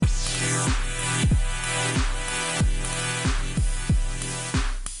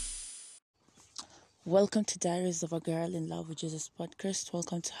Welcome to Diaries of a Girl in Love with Jesus podcast.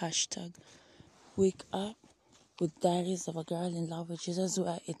 Welcome to Wake Up with Diaries of a Girl in Love with Jesus,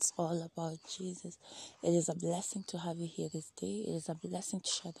 where it's all about Jesus. It is a blessing to have you here this day. It is a blessing to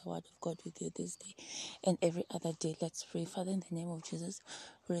share the word of God with you this day and every other day. Let's pray. Father, in the name of Jesus,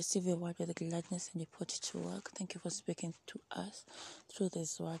 we receive your word with gladness and we put it to work. Thank you for speaking to us through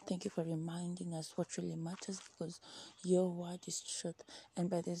this word. Thank you for reminding us what really matters, because your word is truth, and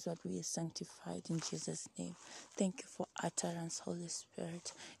by this word we are sanctified in Jesus' name. Thank you for utterance, Holy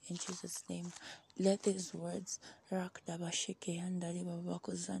Spirit, in Jesus' name. Let these words be a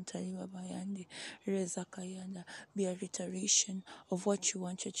reiteration of what you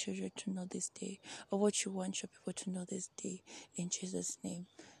want your children to know this day, of what you want your people to know this day, in Jesus' name.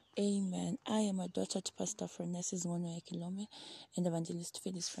 Amen. I am a daughter to Pastor Francis Mono Kilome and Evangelist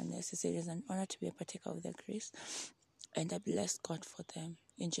Phyllis Francis. It is an honor to be a partaker of their grace, and I bless God for them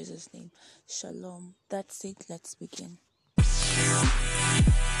in Jesus' name. Shalom. That's it. Let's begin.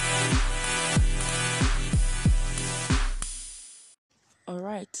 All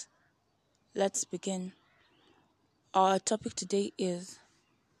right, let's begin. Our topic today is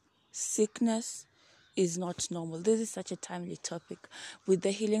sickness is not normal. This is such a timely topic. With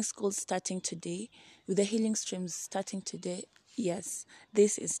the healing schools starting today, with the healing streams starting today, yes,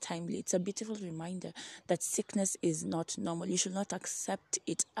 this is timely. It's a beautiful reminder that sickness is not normal. You should not accept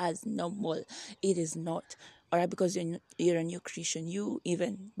it as normal. It is not. All right, because you're a new creation. You,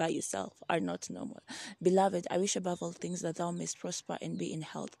 even by yourself, are not normal. Beloved, I wish above all things that thou mayest prosper and be in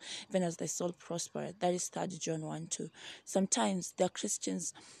health, even as thy soul prospereth. That is 3 John 1:2. Sometimes there are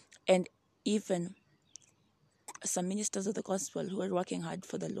Christians and even some ministers of the gospel who are working hard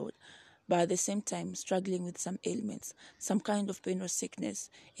for the Lord, but at the same time struggling with some ailments, some kind of pain or sickness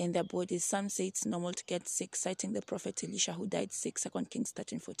in their bodies. Some say it's normal to get sick, citing the Prophet Elisha who died sick, 2 Kings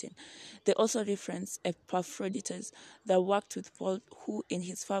 13:14. They also reference Epaphroditus that worked with Paul, who in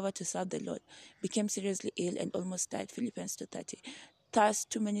his fervor to serve the Lord became seriously ill and almost died, Philippians 2:30. Thus,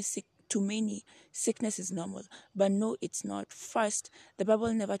 too many, sickness is normal. But no, it's not. First, the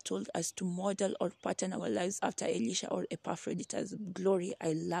Bible never told us to model or pattern our lives after Elisha or Epaphroditus. Glory,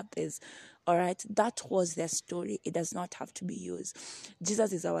 I love this. All right, that was their story. It does not have to be yours.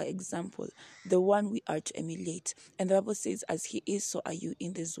 Jesus is our example, the one we are to emulate. And the Bible says, as he is, so are you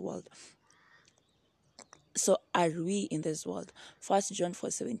in this world. So are we in this world. 1 John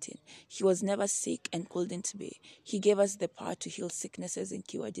 4:17. He was never sick and couldn't be. He gave us the power to heal sicknesses and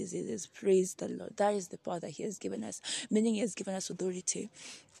cure diseases. Praise the Lord. That is the power that he has given us. Meaning he has given us authority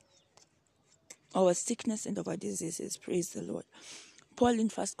over sickness and over diseases. Praise the Lord. Paul in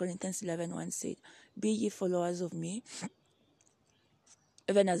 1 Corinthians 11:1 said, be ye followers of me,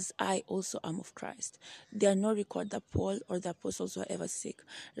 even as I also am of Christ. There are no record that Paul or the apostles were ever sick.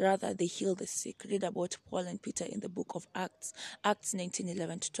 Rather, they healed the sick. Read about Paul and Peter in the book of Acts, Acts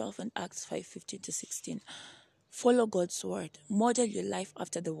 19:11-12 and Acts 5:15-16. Follow God's word. Model your life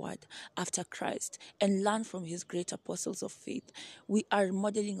after the word, after Christ, and learn from his great apostles of faith. We are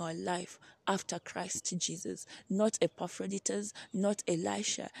modeling our life after Christ Jesus, not Epaphroditus, not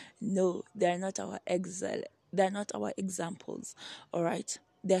Elisha. No, they are not our exile. They're not our examples, all right?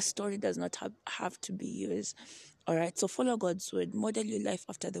 Their story does not have to be yours, all right? So follow God's word, model your life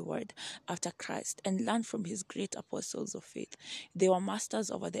after the word, after Christ, and learn from his great apostles of faith. They were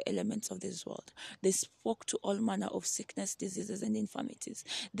masters over the elements of this world. They spoke to all manner of sickness, diseases, and infirmities.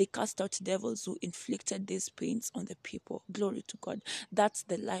 They cast out devils who inflicted these pains on the people. Glory to God. That's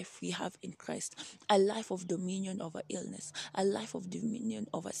the life we have in Christ, a life of dominion over illness, a life of dominion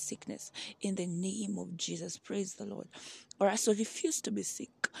over sickness, in the name of Jesus. Praise the Lord. All right, so refuse to be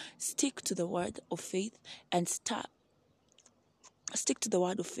sick. Stick to the word of faith and stick to the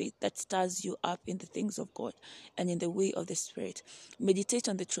word of faith that stirs you up in the things of God and in the way of the Spirit. Meditate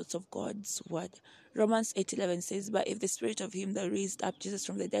on the truths of God's word. Romans 8:11 says, but if the spirit of him that raised up Jesus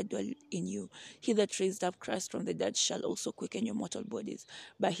from the dead dwell in you, he that raised up Christ from the dead shall also quicken your mortal bodies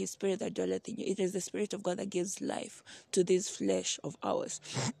by his spirit that dwelleth in you. It is the Spirit of God that gives life to this flesh of ours.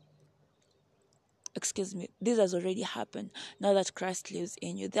 This has already happened now that Christ lives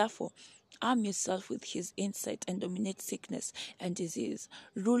in you. Therefore, arm yourself with his insight and dominate sickness and disease.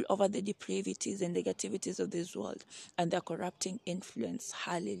 Rule over the depravities and negativities of this world and their corrupting influence.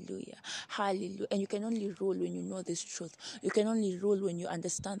 Hallelujah. Hallelujah. And you can only rule when you know this truth. You can only rule when you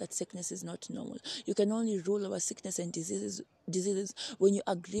understand that sickness is not normal. You can only rule over sickness and diseases when you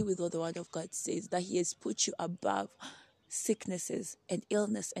agree with what the word of God says, that he has put you above sicknesses and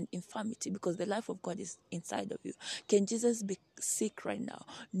illness and infirmity, because the life of God is inside of you. Can Jesus be sick right now?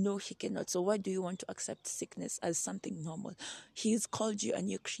 No, he cannot. So why do you want to accept sickness as something normal? He's called you a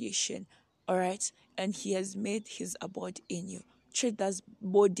new creation. all right? And he has made his abode in you. Treat that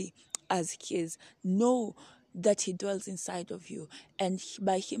body as his. Know that he dwells inside of you, and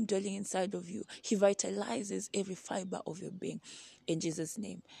by him dwelling inside of you, he vitalizes every fiber of your being. In Jesus'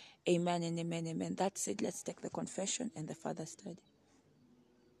 name, amen and amen, amen. That's it. Let's take the confession and the further study.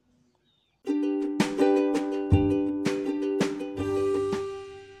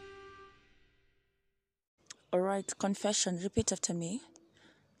 All right, confession. Repeat after me.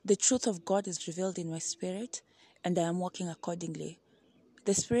 The truth of God is revealed in my spirit, and I am walking accordingly.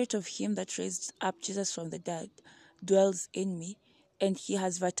 The spirit of him that raised up Jesus from the dead dwells in me, and he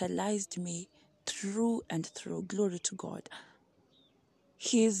has vitalized me through and through. Glory to God.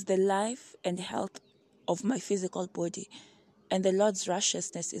 He is the life and health of my physical body, and the Lord's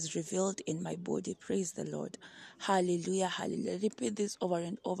righteousness is revealed in my body. Praise the Lord. Hallelujah, hallelujah. Repeat this over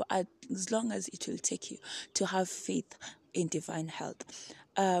and over as long as it will take you to have faith in divine health.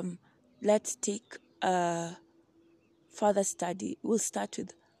 Let's take further study. We'll start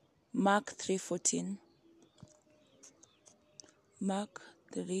with Mark 3:14. Mark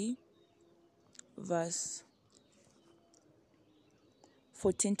 3, verse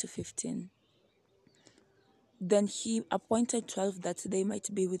 14 to 15. Then he appointed 12 that they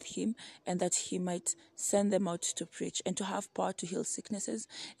might be with him, and that he might send them out to preach, and to have power to heal sicknesses,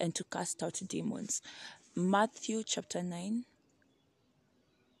 and to cast out demons. Matthew chapter 9.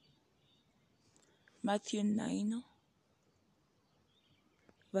 Matthew 9,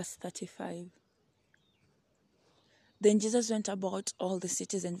 verse 35. Then Jesus went about all the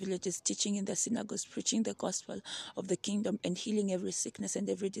cities and villages, teaching in their synagogues, preaching the gospel of the kingdom, and healing every sickness and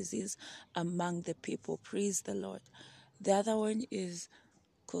every disease among the people. Praise the Lord. The other one is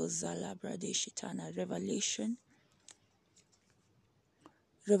Kozala Bradeshitana, Revelation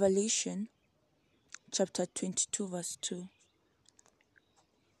chapter 22, verse 2.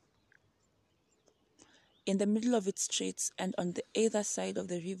 In the middle of its streets and on the either side of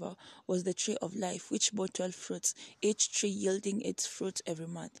the river was the tree of life, which bore 12 fruits, each tree yielding its fruit every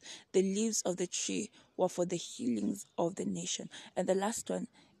month. The leaves of the tree were for the healings of the nation. And the last one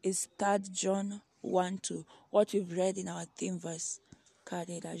is 3 John 1:2, what we've read in our theme verse.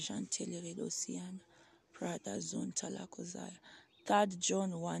 3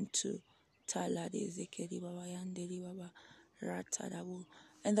 John 1:2.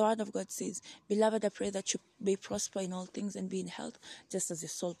 And the word of God says, Beloved, I pray that you may prosper in all things and be in health, just as your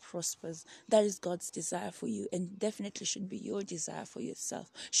soul prospers. That is God's desire for you, and definitely should be your desire for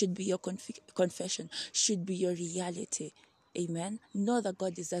yourself, should be your confession, should be your reality. Amen. Know that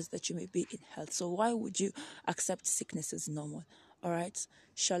God desires that you may be in health. So why would you accept sickness as normal? All right.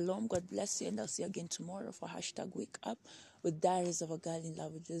 Shalom. God bless you. And I'll see you again tomorrow for #Wake Up with Diaries of a Girl in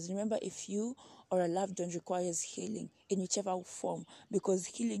Love with Jesus. Remember, if you or a loved one requires healing in whichever form, because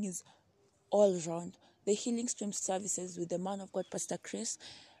healing is all around, the Healing Stream services with the man of God, Pastor Chris,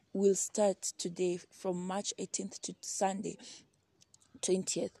 will start today from March 18th to Sunday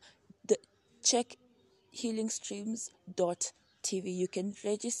 20th. Check healingstreams.tv. You can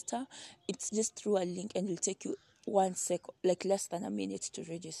register. It's just through a link, and it'll take you 1 second, like less than a minute to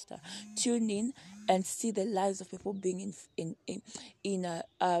register. Tune in and see the lives of people being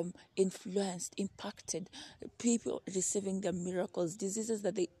influenced, impacted, people receiving their miracles, diseases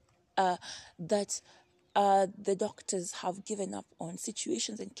that the doctors have given up on,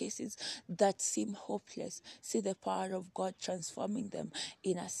 situations and cases that seem hopeless. See the power of God transforming them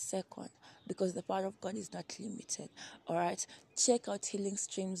in a second, because the power of God is not limited. All right, check out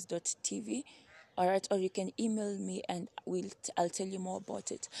healingstreams.tv. All right, or you can email me and I'll tell you more about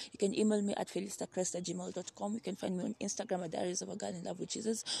it. You can email me at felistachrist@gmail.com. You can find me on Instagram at Diaries of a Girl in Love with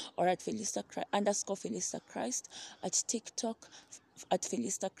Jesus, or at _Felista Christ, at TikTok at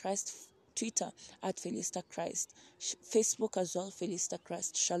Felista Christ, Twitter at Felista Christ, Facebook as well, Felista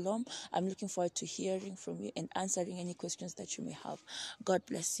Christ. Shalom. I'm looking forward to hearing from you and answering any questions that you may have. God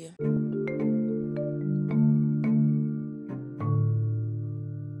bless you.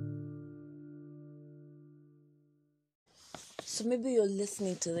 So maybe you're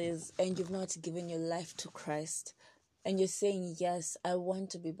listening to this and you've not given your life to Christ, and you're saying, yes, I want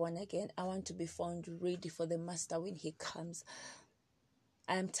to be born again. I want to be found ready for the Master when he comes.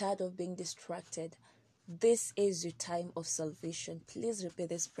 I am tired of being distracted. This is your time of salvation. Please repeat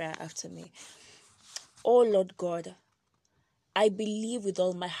this prayer after me. Oh Lord God, I believe with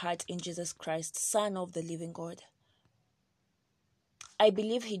all my heart in Jesus Christ, Son of the living God. I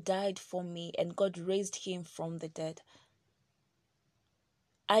believe he died for me and God raised him from the dead.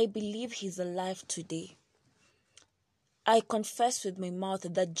 I believe he's alive today. I confess with my mouth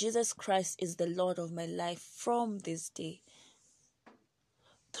that Jesus Christ is the Lord of my life from this day.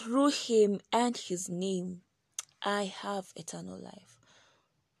 Through him and his name, I have eternal life.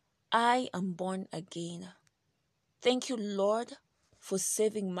 I am born again. Thank you, Lord, for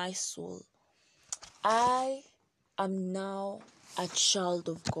saving my soul. I am now a child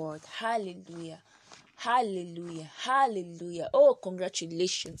of God. Hallelujah. Hallelujah. Hallelujah. Oh,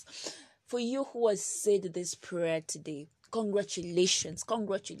 congratulations. For you who has said this prayer today, congratulations.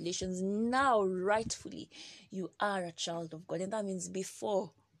 Congratulations. Now, rightfully, you are a child of God. And that means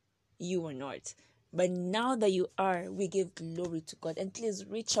before you were not. But now that you are, we give glory to God. And please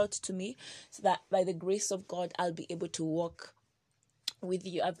reach out to me so that by the grace of God, I'll be able to walk with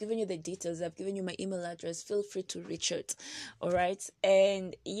you. I've given you the details. I've given you my email address. Feel free to reach out. All right.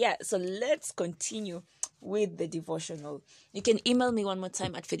 And yeah, so let's continue with the devotional. You can email me one more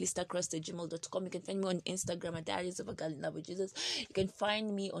time at felistacross@gmail.com. You can find me on Instagram at Diaries of a Girl in Love with Jesus. You can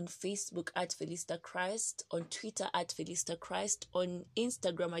find me on Facebook at Felista Christ, on Twitter at Felista Christ, on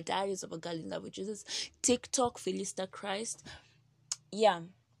Instagram at Diaries of a Girl in Love with Jesus, TikTok Felista Christ. Yeah.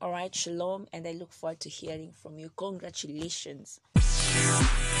 All right. Shalom. And I look forward to hearing from you. Congratulations.